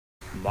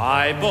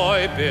My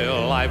boy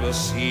Bill, I will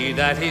see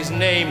that he's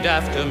named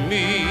after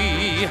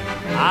me.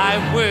 I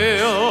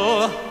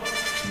will.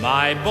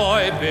 My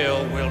boy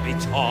Bill will be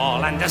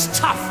tall and as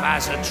tough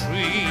as a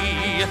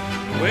tree.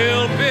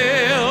 Will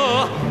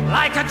Bill,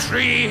 like a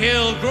tree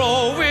he'll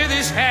grow with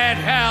his head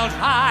held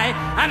high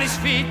and his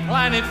feet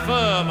planted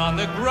firm on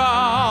the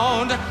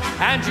ground.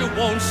 And you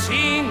won't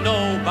see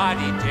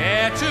nobody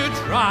dare to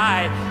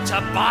try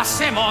to boss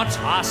him or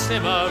toss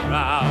him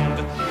around.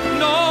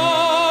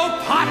 No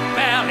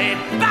pot-bellied,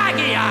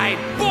 baggy-eyed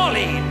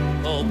bully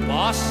will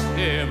boss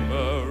him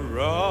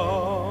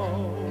around.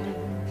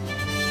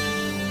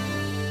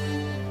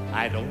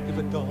 I don't give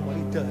a darn what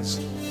he does,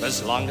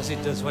 as long as he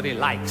does what he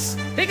likes.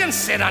 He can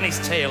sit on his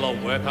tail or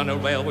work on a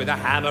rail with a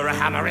hammer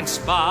and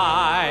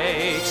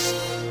spikes.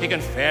 He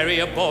can ferry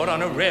a boat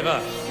on a river,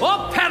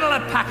 or pedal a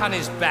pack on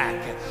his back,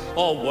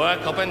 or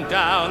work up and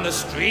down the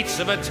streets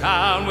of a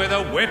town with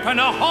a whip and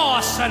a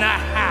horse and a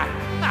hack.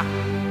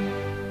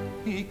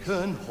 He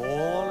can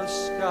haul a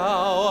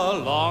scow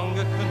along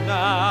a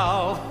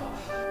canal,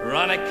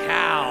 run a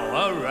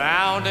cow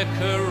around a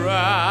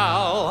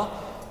corral,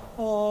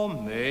 or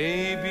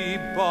maybe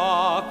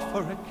bark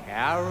for a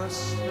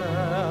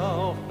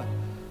carousel.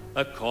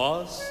 Of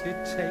course,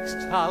 it takes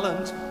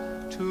talent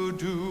to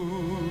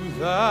do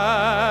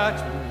that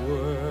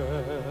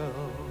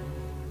well.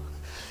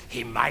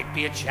 He might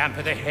be a champ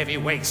of the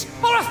heavyweights,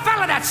 or a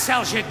fella that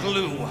sells you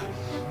glue,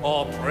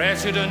 or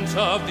president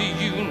of the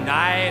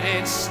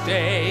United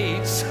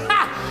States.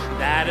 Ha!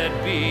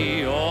 That'd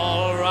be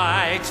all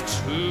right,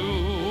 too.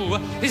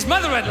 His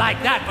mother would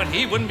like that, but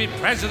he wouldn't be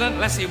president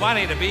unless he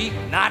wanted to be,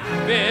 not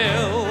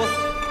Bill.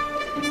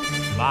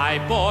 My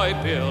boy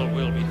Bill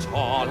will be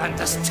tall and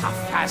as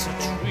tough as a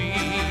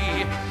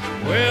tree.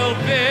 Will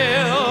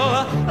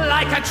Bill,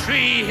 like a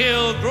tree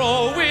he'll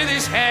grow with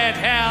his head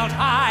held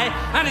high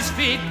and his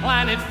feet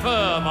planted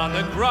firm on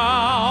the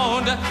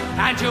ground.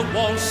 And you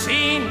won't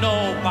see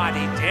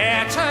nobody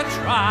dare to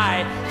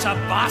try to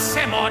boss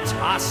him or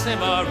toss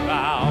him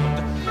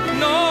around.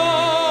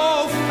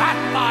 No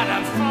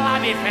fat-bottomed,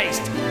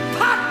 flabby-faced,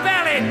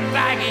 pot-bellied,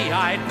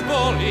 baggy-eyed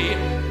bully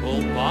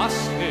will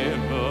boss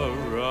him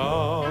around.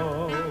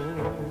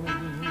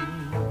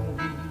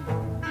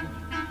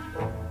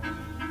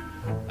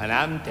 And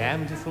I'm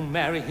damned if he'll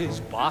marry his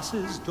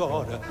boss's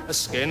daughter, a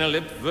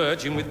skinner-lipped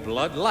virgin with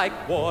blood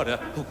like water,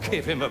 who'll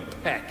give him a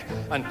peck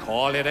and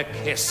call it a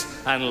kiss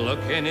and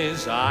look in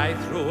his eye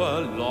through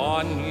a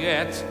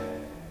lorgnette.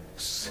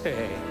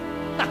 Say,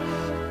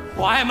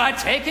 why am I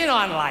taking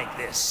on like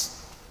this?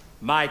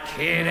 My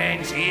kid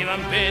ain't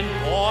even been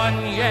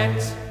born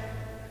yet.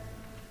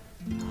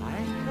 I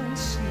can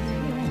see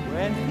him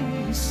when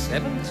he's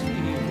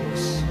 17 or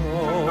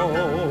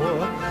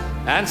so,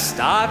 and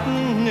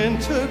starting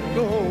into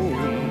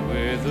going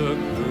with a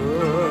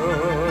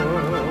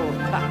girl.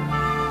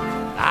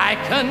 I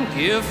can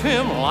give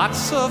him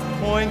lots of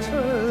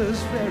pointers,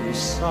 very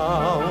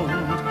sound,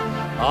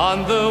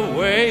 on the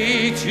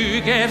way to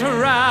get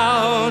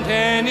around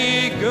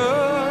any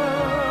girl.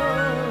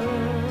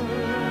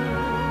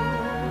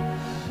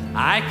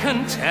 I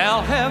can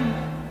tell him.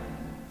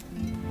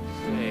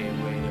 Say,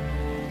 wait a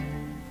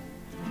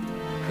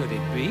minute. Could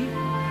it be?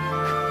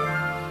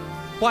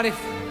 What if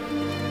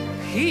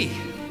he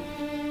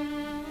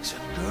is a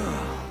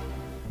girl?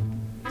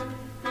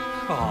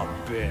 Oh,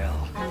 Bill.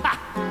 Ha!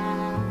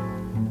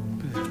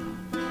 Bill.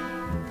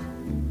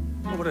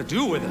 What would I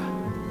do with her?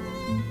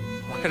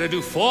 What could I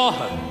do for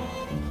her?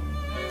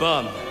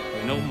 Bum,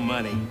 with no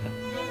money.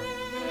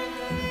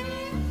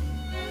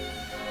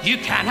 You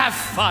can have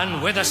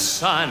fun with a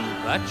son,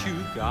 but you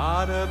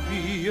gotta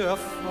be a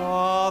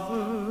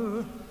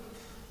father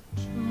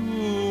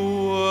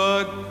to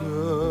a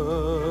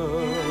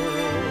girl.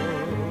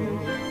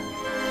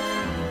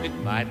 It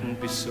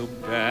mightn't be so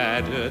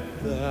bad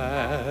at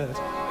that.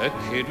 A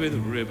kid with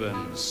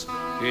ribbons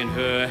in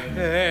her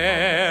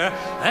hair,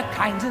 a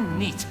kind of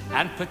neat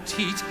and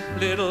petite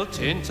little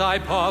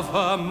tintype of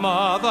her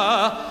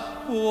mother.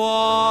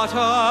 What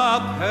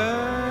a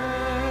pair.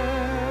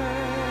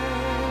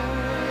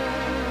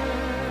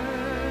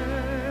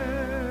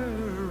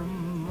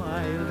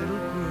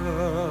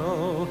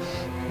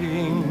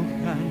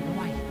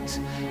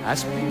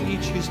 As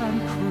peaches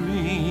and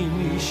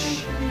creamy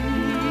she.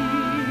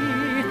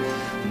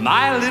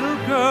 My little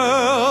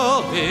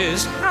girl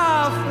is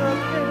half a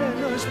bit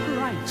as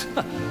bright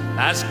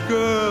as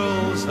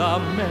girls are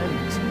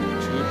meant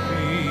to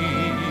be.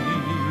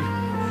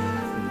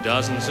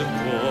 Dozens of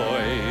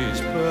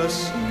boys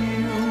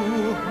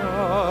pursue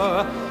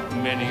her,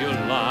 many a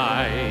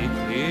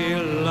likely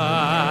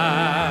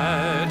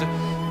lad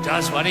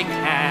does what he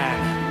can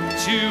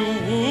to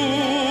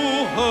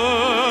woo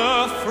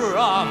her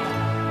from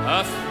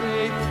a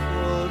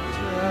faithful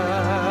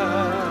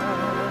dad.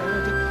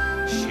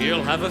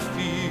 She'll have a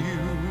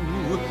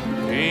few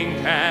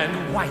pink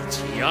and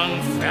white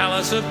young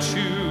fellas of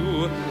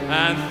 2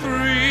 and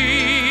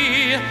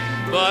 3,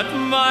 but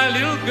my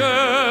little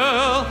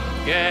girl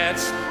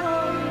gets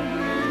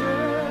hungry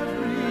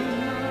every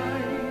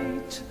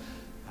night,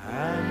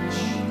 and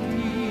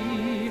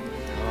she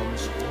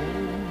comes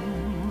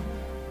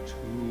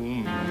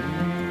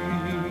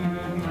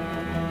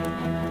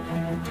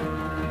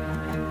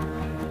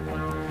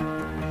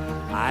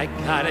I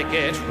gotta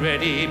get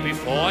ready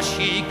before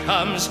she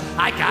comes.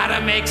 I gotta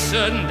make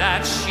certain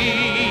that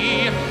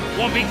she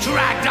won't be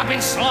dragged up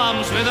in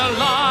slums with a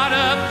lot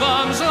of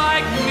bums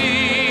like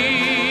me.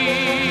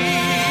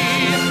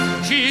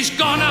 She's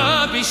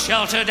gonna be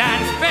sheltered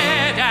and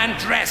fed and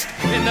dressed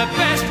in the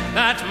best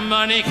that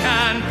money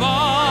can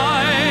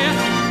buy.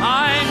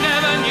 I